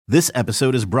This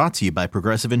episode is brought to you by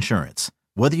Progressive Insurance.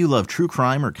 Whether you love true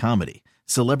crime or comedy,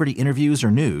 celebrity interviews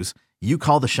or news, you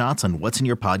call the shots on what's in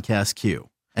your podcast queue.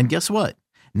 And guess what?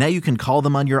 Now you can call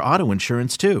them on your auto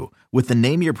insurance too with the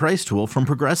Name Your Price tool from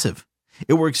Progressive.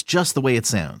 It works just the way it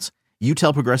sounds. You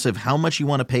tell Progressive how much you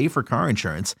want to pay for car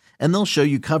insurance, and they'll show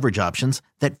you coverage options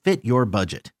that fit your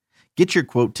budget. Get your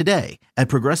quote today at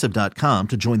Progressive.com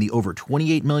to join the over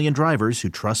 28 million drivers who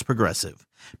trust Progressive.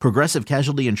 Progressive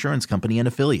Casualty Insurance Company and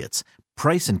Affiliates.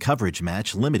 Price and coverage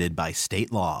match limited by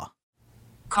state law.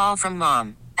 Call from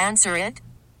mom. Answer it.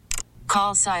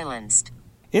 Call silenced.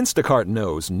 Instacart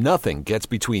knows nothing gets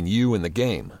between you and the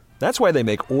game. That's why they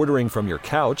make ordering from your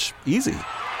couch easy.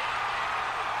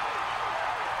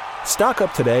 Stock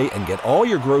up today and get all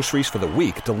your groceries for the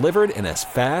week delivered in as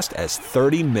fast as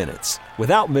 30 minutes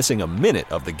without missing a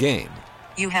minute of the game.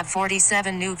 You have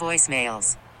 47 new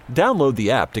voicemails. Download the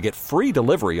app to get free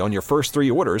delivery on your first 3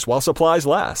 orders while supplies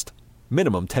last.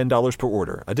 Minimum $10 per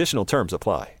order. Additional terms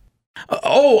apply.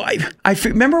 I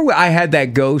remember I had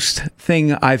that ghost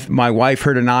thing. My wife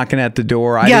heard a knocking at the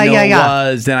door. I didn't know it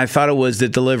was. Then I thought it was the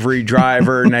delivery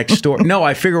driver next door. No,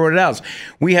 I figured what it was.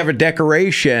 We have a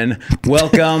decoration.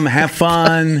 Welcome, have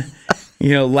fun.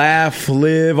 Laugh,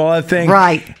 live, all that thing.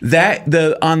 Right.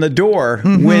 On the door,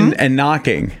 wind and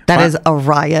knocking. That is a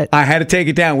riot. I had to take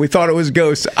it down. We thought it was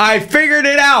ghosts. I figured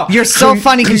it out. You're so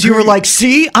funny because you were like,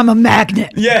 see, I'm a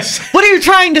magnet. Yes. What are you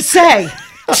trying to say?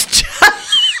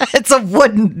 It's a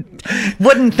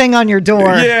wooden thing on your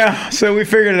door. Yeah, so we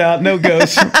figured it out. No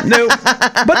ghosts. Nope.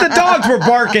 But the dogs were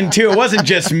barking too. It wasn't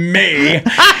just me.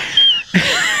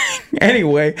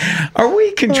 Anyway, are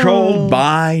we controlled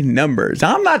by numbers?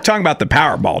 I'm not talking about the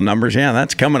Powerball numbers. Yeah,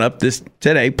 that's coming up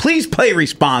today. Please play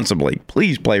responsibly.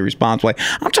 Please play responsibly.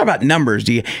 I'm talking about numbers.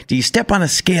 Do you step on a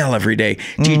scale every day?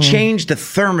 Do you change the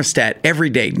thermostat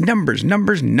every day? Numbers.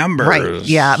 Right.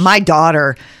 Yeah. My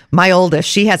daughter, my oldest,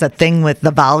 she has a thing with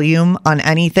the volume on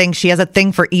anything. She has a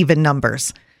thing for even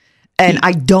numbers. And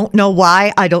I don't know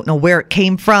why. I don't know where it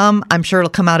came from. I'm sure it'll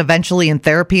come out eventually in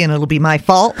therapy and it'll be my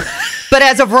fault. But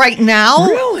as of right now,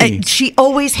 really? She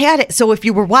always had it. So if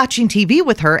you were watching TV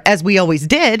with her, as we always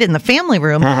did in the family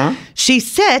room, she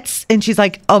sits and she's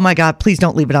like, oh my God, please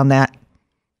don't leave it on that.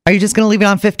 Are you just going to leave it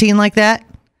on 15 like that?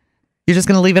 You're just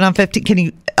going to leave it on 15? Can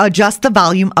you adjust the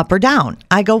volume up or down?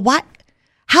 I go, what?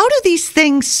 How do these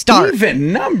things start?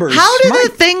 Even numbers. How do the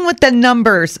thing with the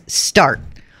numbers start?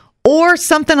 Or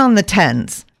something on the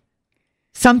tens.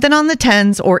 Something on the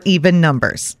tens or even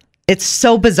numbers. It's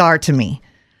so bizarre to me.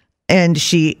 And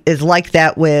she is like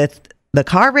that with the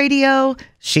car radio.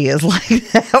 She is like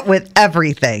that with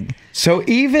everything. So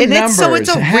even numbers it's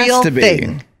a has real to be.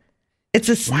 thing. It's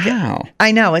a wow.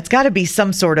 I know. It's got to be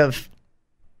some sort of,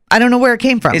 I don't know where it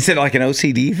came from. Is it like an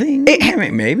OCD thing?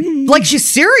 Maybe. Like she's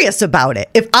serious about it.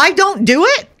 If I don't do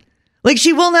it, like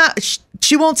she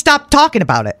won't stop talking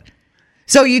about it.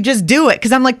 So you just do it.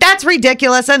 Because I'm like, that's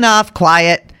ridiculous. Enough.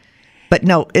 Quiet. But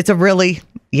no, it's a really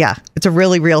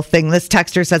real thing. This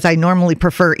texter says, I normally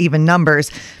prefer even numbers.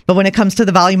 But when it comes to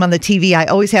the volume on the TV, I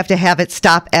always have to have it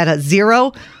stop at a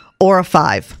 0 or a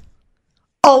 5.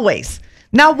 Always.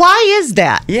 Now, why is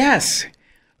that? Yes.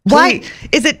 Why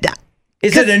is it?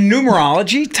 Is it a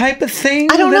numerology type of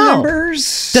thing? I don't know.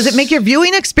 Numbers? Does it make your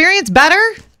viewing experience better?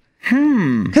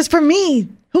 Because for me,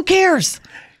 who cares?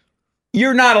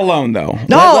 You're not alone, though.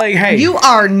 No, hey, you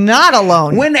are not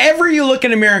alone. Whenever you look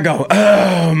in the mirror and go,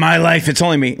 oh, my life, it's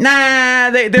only me. Nah,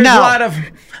 there's a lot of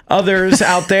others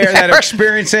out there that are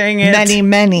experiencing it.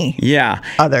 Many. Yeah.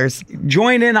 Others.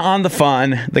 Join in on the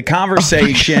fun, the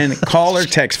conversation. Call or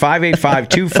text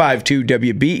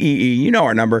 585-252-WBEE. You know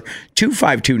our number,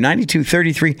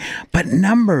 252-9233. But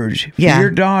numbers for your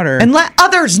daughter. And let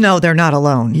others know they're not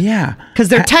alone. Yeah. Because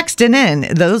they're texting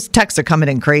in. Those texts are coming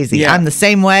in crazy. Yeah. I'm the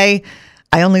same way.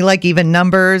 I only like even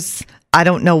numbers. I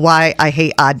don't know why I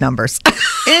hate odd numbers.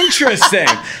 Interesting.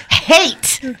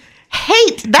 Hate.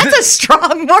 That's a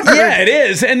strong word. Yeah, it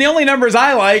is. And the only numbers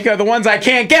I like are the ones I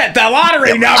can't get. The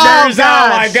lottery numbers. Oh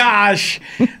my gosh.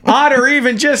 Odd or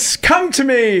even just come to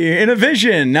me in a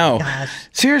vision. No. Gosh.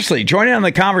 Seriously, join in on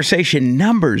the conversation.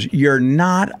 Numbers. You're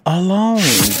not alone.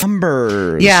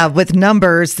 Numbers. Yeah, with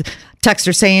numbers,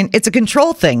 texter saying it's a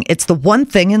control thing. It's the one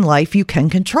thing in life you can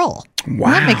control.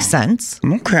 Wow. That makes sense.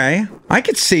 Okay. I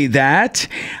could see that.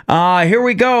 Here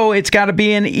we go. It's got to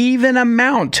be an even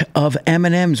amount of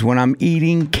M&Ms when I'm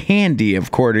eating candy,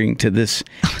 according to this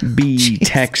B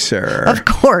texter. Of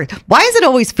course. Why is it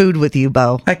always food with you,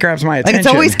 Bo? That grabs my attention. Like,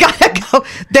 it's always got to go.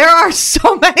 There are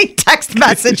so many text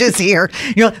messages here.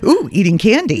 You're like, ooh, eating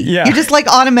candy. Yeah. You just like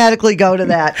automatically go to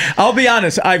that. I'll be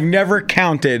honest. I've never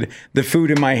counted the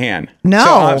food in my hand.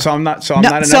 No. So I'm not a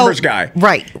numbers guy.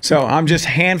 Right. So I'm just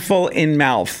handful in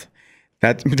mouth.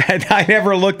 That I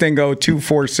never looked and go 2,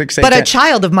 4, 6, 8. But 10. a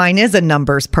child of mine is a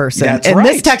numbers person. That's and right.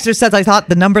 this texter says, I thought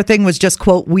the number thing was just,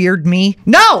 quote, weird me.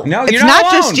 No, it's you're not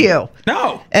alone. just you.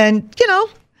 No. And,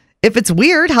 if it's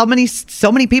weird,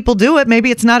 so many people do it, maybe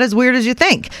it's not as weird as you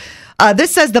think.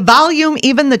 This says the volume,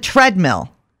 even the treadmill.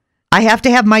 I have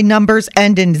to have my numbers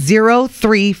end in 0,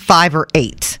 3, 5, or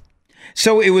 8.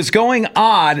 So it was going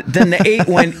odd, then the 8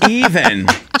 went even.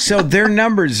 So their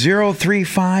numbers 0, 3,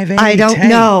 5, 8. I don't 10.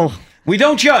 know. We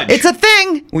don't judge. It's a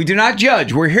thing. We do not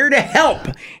judge. We're here to help.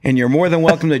 And you're more than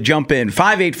welcome to jump in.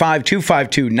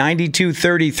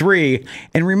 585-252-9233.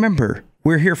 And remember,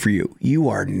 we're here for you. You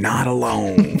are not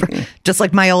alone. Just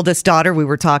like my oldest daughter, we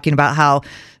were talking about how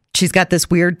she's got this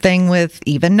weird thing with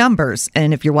even numbers.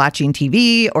 And if you're watching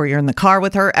TV or you're in the car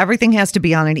with her, everything has to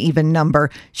be on an even number.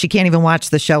 She can't even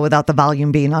watch the show without the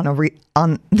volume being on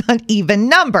an even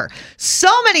number. So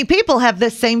many people have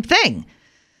this same thing.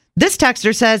 This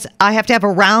texter says, I have to have a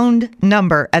round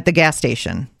number at the gas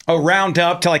station. Oh, round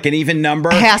up to like an even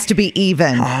number? It has to be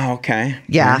even. Oh, okay.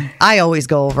 Yeah. I always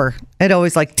go over. It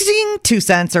always like, ding, 2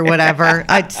 cents or whatever.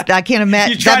 I can't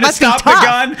imagine. You try to stop the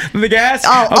gun, the gas?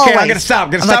 Oh, okay, always. I'm going to stop.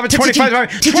 I'm going to stop at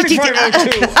 25.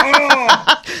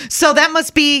 25. So that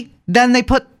must be, then they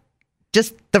put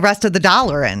just the rest of the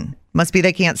dollar in. Must be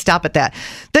they can't stop at that.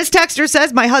 This texter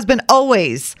says, my husband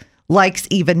always likes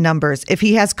even numbers. If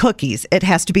he has cookies, it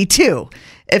has to be 2.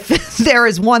 If there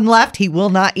is 1 left, he will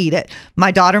not eat it.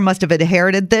 My daughter must have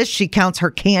inherited this. She counts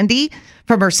her candy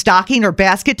from her stocking or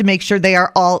basket to make sure they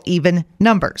are all even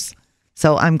numbers.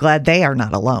 So I'm glad they are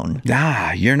not alone.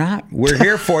 You're not. We're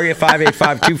here for you.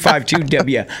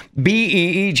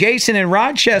 585-252-WBEE. Jason in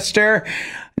Rochester.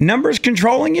 Numbers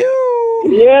controlling you?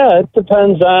 Yeah, it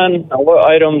depends on what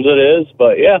items it is,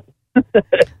 but yeah.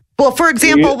 Well, for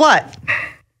example, what?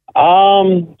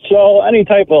 So any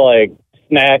type of like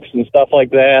snacks and stuff like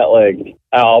that, like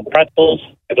pretzels,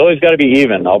 it's always got to be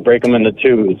even. I'll break them into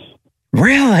 2s.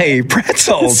 Really?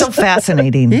 Pretzels? So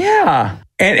fascinating. Yeah.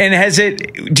 And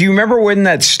do you remember when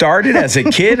that started as a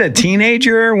kid, a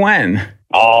teenager? When?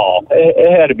 Oh,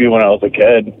 it had to be when I was a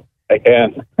kid. I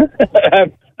can't.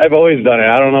 I've always done it.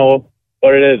 I don't know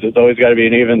what it is. It's always got to be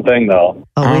an even thing, though.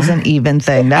 Always an even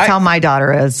thing. That's how my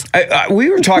daughter is.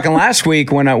 We were talking last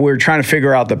week when we were trying to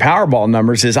figure out the Powerball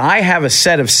numbers. I have a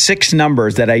set of 6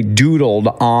 numbers that I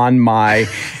doodled on my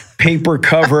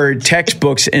paper-covered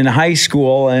textbooks in high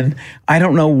school, and I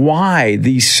don't know why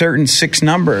these certain 6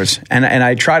 numbers, and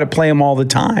I try to play them all the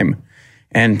time.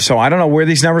 And so I don't know where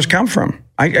these numbers come from.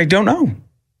 I don't know.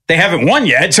 They haven't won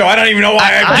yet, so I don't even know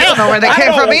why. I don't know where they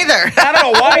came from either. I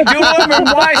don't know why I do them and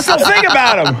why I still think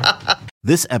about them.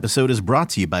 This episode is brought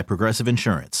to you by Progressive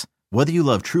Insurance. Whether you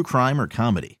love true crime or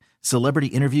comedy, celebrity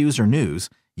interviews or news,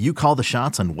 you call the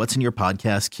shots on what's in your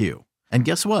podcast queue. And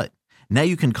guess what? Now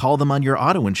you can call them on your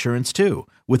auto insurance too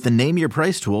with the Name Your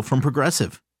Price tool from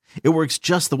Progressive. It works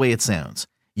just the way it sounds.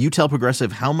 You tell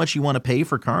Progressive how much you want to pay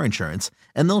for car insurance,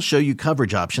 and they'll show you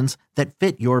coverage options that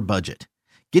fit your budget.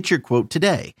 Get your quote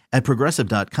today at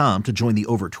Progressive.com to join the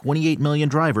over 28 million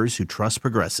drivers who trust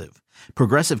Progressive.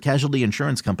 Progressive Casualty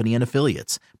Insurance Company and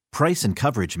Affiliates. Price and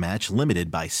coverage match limited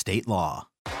by state law.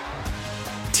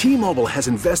 T-Mobile has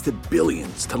invested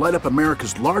billions to light up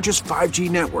America's largest 5G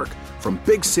network, from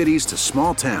big cities to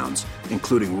small towns,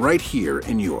 including right here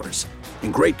in yours.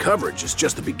 And great coverage is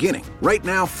just the beginning. Right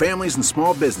now, families and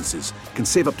small businesses can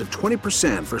save up to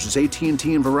 20% versus AT&T and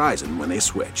Verizon when they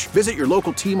switch. Visit your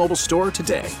local T-Mobile store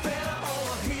today.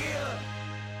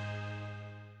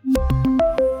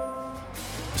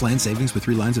 Plan savings with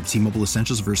 3 lines of T-Mobile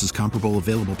Essentials versus comparable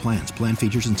available plans. Plan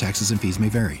features and taxes and fees may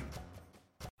vary.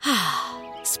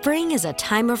 Spring is a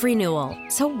time of renewal,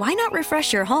 so why not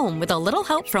refresh your home with a little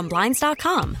help from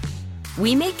Blinds.com?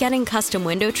 We make getting custom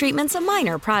window treatments a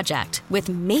minor project with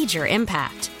major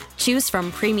impact. Choose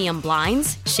from premium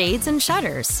blinds, shades, and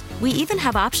shutters. We even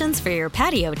have options for your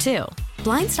patio, too.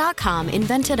 Blinds.com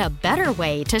invented a better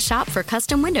way to shop for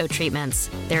custom window treatments.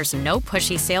 There's no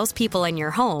pushy salespeople in your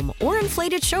home or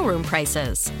inflated showroom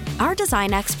prices. Our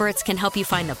design experts can help you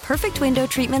find the perfect window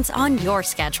treatments on your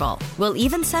schedule. We'll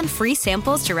even send free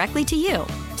samples directly to you.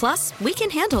 Plus, we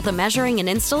can handle the measuring and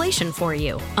installation for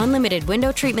you. Unlimited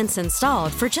window treatments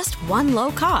installed for just one low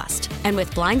cost. And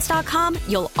with Blinds.com,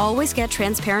 you'll always get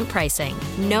transparent pricing.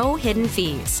 No hidden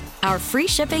fees. Our free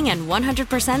shipping and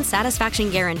 100% satisfaction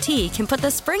guarantee can put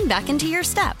the spring back into your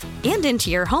step and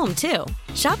into your home, too.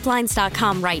 Shop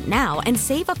Blinds.com right now and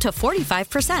save up to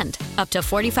 45%. Up to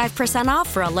 45% off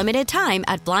for a limited time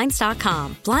at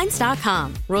Blinds.com.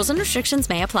 Blinds.com. Rules and restrictions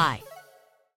may apply.